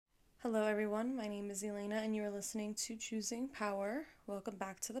Hello, everyone. My name is Elena, and you are listening to Choosing Power. Welcome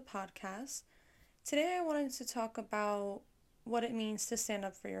back to the podcast. Today, I wanted to talk about what it means to stand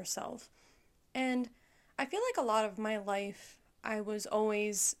up for yourself. And I feel like a lot of my life, I was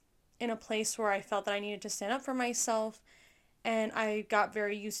always in a place where I felt that I needed to stand up for myself, and I got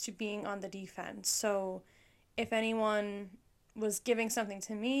very used to being on the defense. So, if anyone was giving something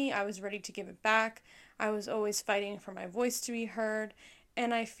to me, I was ready to give it back. I was always fighting for my voice to be heard,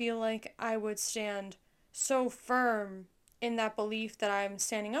 and I feel like I would stand so firm in that belief that I'm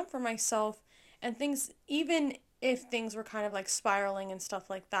standing up for myself and things, even if things were kind of like spiraling and stuff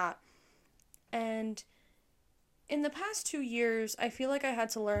like that. And in the past 2 years, I feel like I had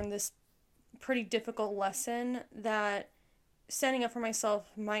to learn this pretty difficult lesson that standing up for myself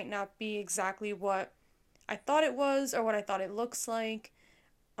might not be exactly what I thought it was or what I thought it looks like,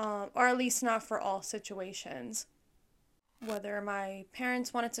 or at least not for all situations. Whether my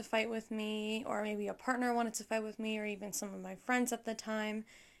parents wanted to fight with me, or maybe a partner wanted to fight with me, or even some of my friends at the time,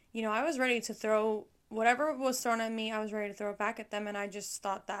 I was ready to throw whatever was thrown at me, I was ready to throw it back at them, and I just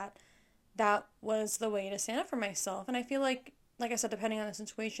thought that that was the way to stand up for myself. And I feel like I said, depending on the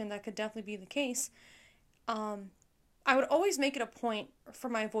situation, that could definitely be the case. Um, I would always make it a point for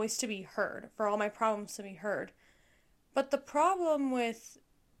my voice to be heard, for all my problems to be heard. But the problem with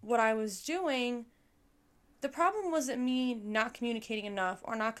what I was doing, the problem wasn't me not communicating enough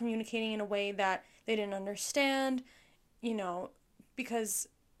or not communicating in a way that they didn't understand, you know, because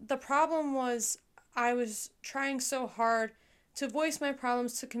the problem was I was trying so hard to voice my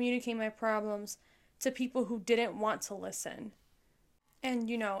problems, to communicate my problems to people who didn't want to listen. And,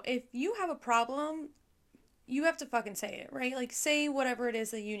 if you have a problem, you have to fucking say it, right? Like, say whatever it is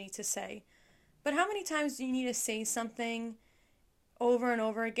that you need to say. But how many times do you need to say something over and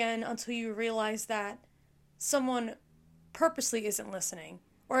over again until you realize that someone purposely isn't listening?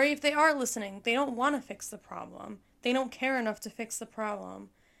 Or if they are listening, they don't want to fix the problem. They don't care enough to fix the problem.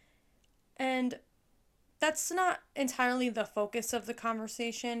 And that's not entirely the focus of the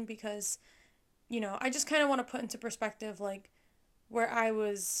conversation because, I just kind of want to put into perspective like where I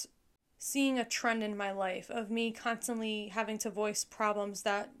was seeing a trend in my life of me constantly having to voice problems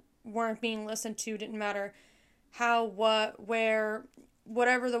that weren't being listened to, didn't matter how, what, where,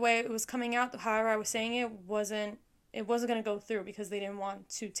 whatever the way it was coming out, however I was saying it wasn't going to go through because they didn't want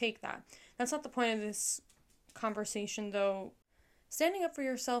to take that. That's not the point of this conversation though. Standing up for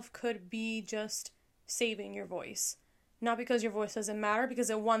yourself could be just saving your voice. Not because your voice doesn't matter, because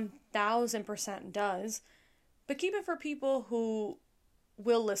it 1000% does, but keep it for people who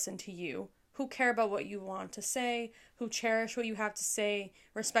will listen to you, who care about what you want to say, who cherish what you have to say,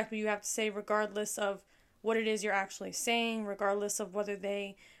 respect what you have to say, regardless of what it is you're actually saying, regardless of whether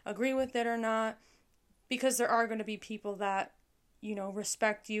they agree with it or not, because there are going to be people that,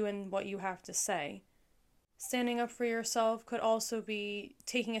 respect you and what you have to say. Standing up for yourself could also be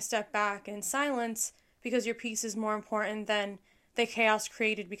taking a step back in silence because your peace is more important than the chaos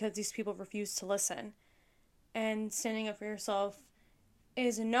created because these people refuse to listen. And standing up for yourself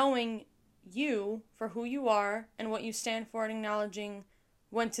is knowing you for who you are and what you stand for and acknowledging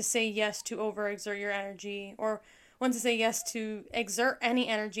when to say yes to overexert your energy or when to say yes to exert any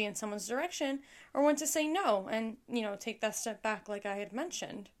energy in someone's direction or when to say no and, take that step back like I had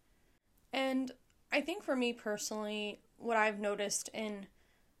mentioned. And I think for me personally, what I've noticed in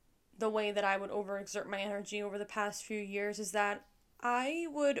the way that I would overexert my energy over the past few years is that I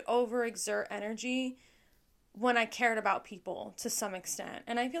would overexert energy when I cared about people to some extent.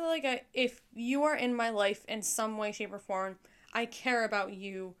 And I feel like if you are in my life in some way, shape, or form, I care about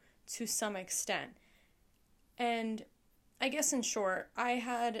you to some extent. And I guess in short, I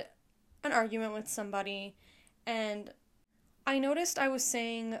had an argument with somebody and I noticed I was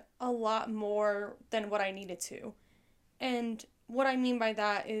saying a lot more than what I needed to. And what I mean by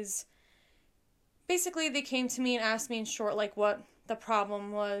that is basically they came to me and asked me in short like what the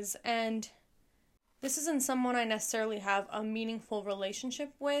problem was, and this isn't someone I necessarily have a meaningful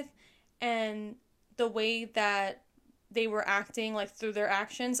relationship with, and the way that they were acting, like through their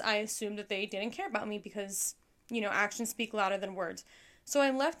actions, I assumed that they didn't care about me because, actions speak louder than words. So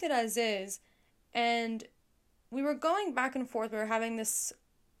I left it as is, and we were going back and forth. We were having this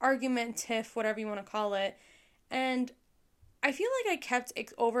argument, tiff, whatever you want to call it, and I feel like I kept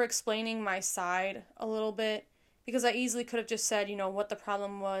over explaining my side a little bit because I easily could have just said, what the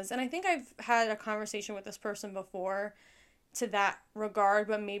problem was. And I think I've had a conversation with this person before to that regard,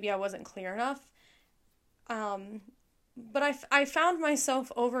 but maybe I wasn't clear enough. But I found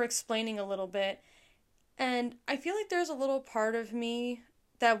myself over explaining a little bit. And I feel like there's a little part of me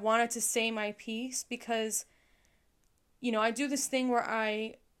that wanted to say my piece because, I do this thing where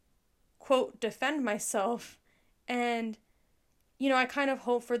I quote, defend myself. And, I kind of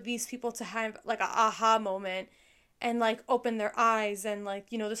hope for these people to have like a aha moment and like open their eyes and like,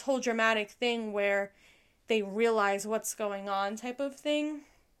 this whole dramatic thing where they realize what's going on type of thing.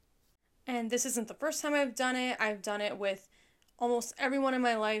 And this isn't the first time I've done it. I've done it with almost everyone in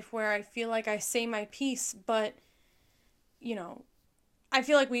my life where I feel like I say my piece, but, I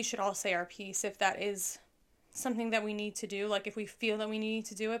feel like we should all say our piece if that is something that we need to do, like if we feel that we need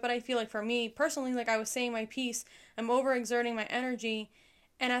to do it. But I feel like for me personally, like I was saying my piece, I'm overexerting my energy,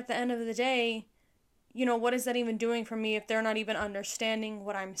 and at the end of the day, what is that even doing for me if they're not even understanding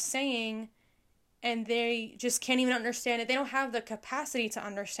what I'm saying, and they just can't even understand it? They don't have the capacity to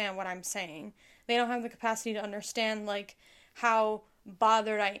understand what I'm saying. They don't have the capacity to understand like how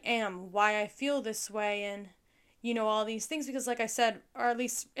bothered I am, why I feel this way, and all these things, because like I said, or at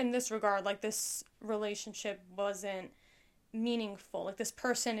least in this regard, like this relationship wasn't meaningful. Like this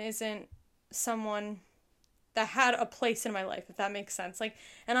person isn't someone that had a place in my life, if that makes sense. Like,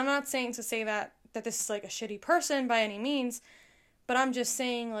 and I'm not saying to say that this is like a shitty person by any means, but I'm just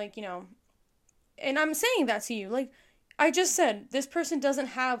saying like, and I'm saying that to you, like I just said, this person doesn't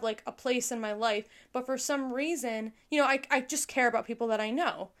have like a place in my life, but for some reason, I just care about people that I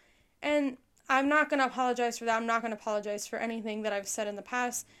know. And I'm not going to apologize for that. I'm not going to apologize for anything that I've said in the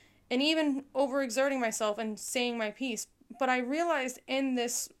past, and even overexerting myself and saying my piece. But I realized in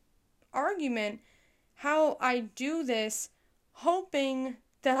this argument how I do this hoping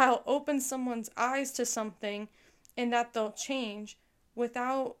that I'll open someone's eyes to something and that they'll change,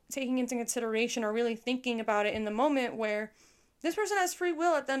 without taking into consideration or really thinking about it in the moment, where this person has free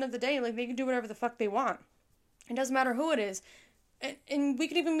will at the end of the day. Like, they can do whatever the fuck they want. It doesn't matter who it is. And we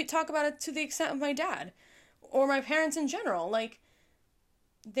could even talk about it to the extent of my dad or my parents in general. Like,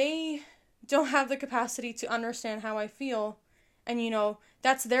 they don't have the capacity to understand how I feel. And,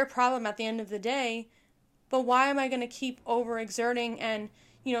 that's their problem at the end of the day. But why am I going to keep overexerting and,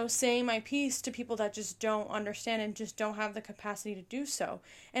 saying my piece to people that just don't understand and just don't have the capacity to do so?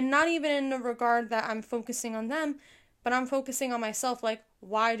 And not even in the regard that I'm focusing on them, but I'm focusing on myself. Like,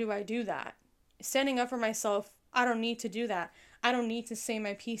 why do I do that? Standing up for myself, I don't need to do that. I don't need to say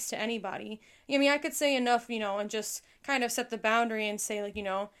my piece to anybody. I mean, I could say enough, and just kind of set the boundary and say, like,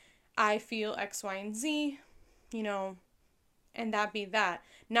 I feel X, Y, and Z, and that be that.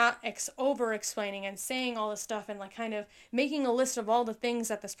 Not over-explaining and saying all this stuff and, like, kind of making a list of all the things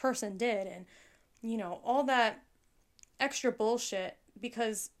that this person did and, all that extra bullshit.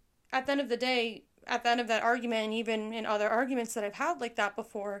 Because at the end of the day, at the end of that argument, and even in other arguments that I've had like that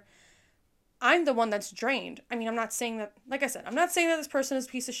before, I'm the one that's drained. I mean, I'm not saying that, like I said, I'm not saying that this person is a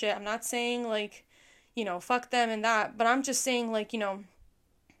piece of shit. I'm not saying, like, fuck them and that. But I'm just saying, like,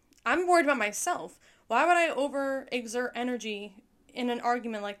 I'm worried about myself. Why would I overexert energy in an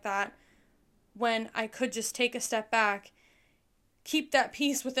argument like that when I could just take a step back, keep that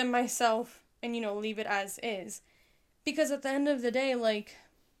peace within myself, and, leave it as is? Because at the end of the day, like,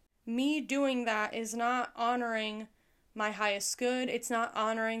 me doing that is not honoring my highest good. It's not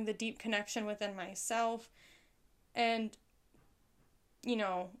honoring the deep connection within myself. And,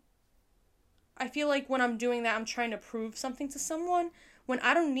 I feel like when I'm doing that, I'm trying to prove something to someone when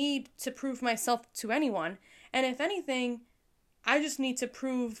I don't need to prove myself to anyone. And if anything, I just need to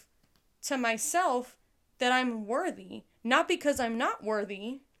prove to myself that I'm worthy. Not because I'm not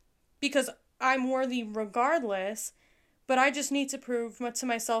worthy, because I'm worthy regardless, but I just need to prove to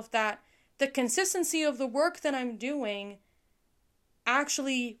myself that the consistency of the work that I'm doing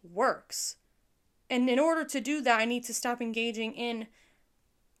actually works. And in order to do that, I need to stop engaging in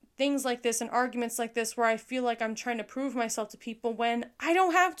things like this and arguments like this where I feel like I'm trying to prove myself to people when I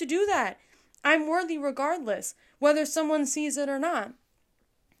don't have to do that. I'm worthy regardless, whether someone sees it or not.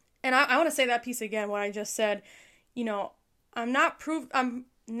 And I want to say that piece again, what I just said. I'm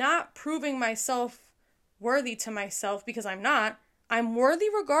not proving myself worthy to myself, because I'm not. I'm worthy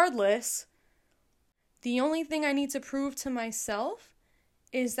regardless. The only thing I need to prove to myself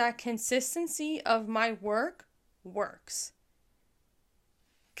is that consistency of my work works.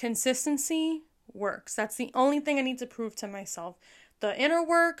 Consistency works. That's the only thing I need to prove to myself. The inner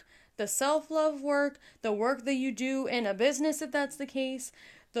work, the self-love work, the work that you do in a business, if that's the case,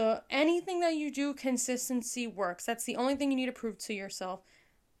 anything that you do, consistency works. That's the only thing you need to prove to yourself.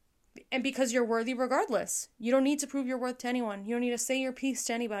 And because you're worthy regardless. You don't need to prove your worth to anyone. You don't need to say your piece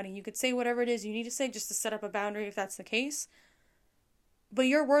to anybody. You could say whatever it is you need to say just to set up a boundary if that's the case. But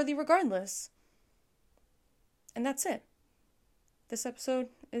you're worthy regardless. And that's it. This episode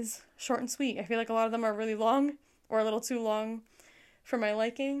is short and sweet. I feel like a lot of them are really long, or a little too long for my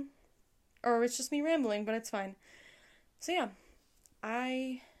liking. Or it's just me rambling, but it's fine. So yeah,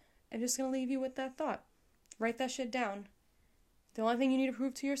 I I'm just going to leave you with that thought. Write that shit down. The only thing you need to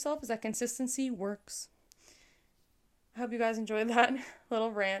prove to yourself is that consistency works. I hope you guys enjoyed that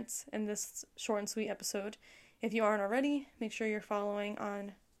little rant in this short and sweet episode. If you aren't already, make sure you're following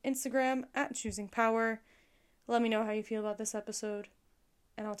on Instagram @choosingpower. Let me know how you feel about this episode,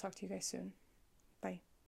 and I'll talk to you guys soon.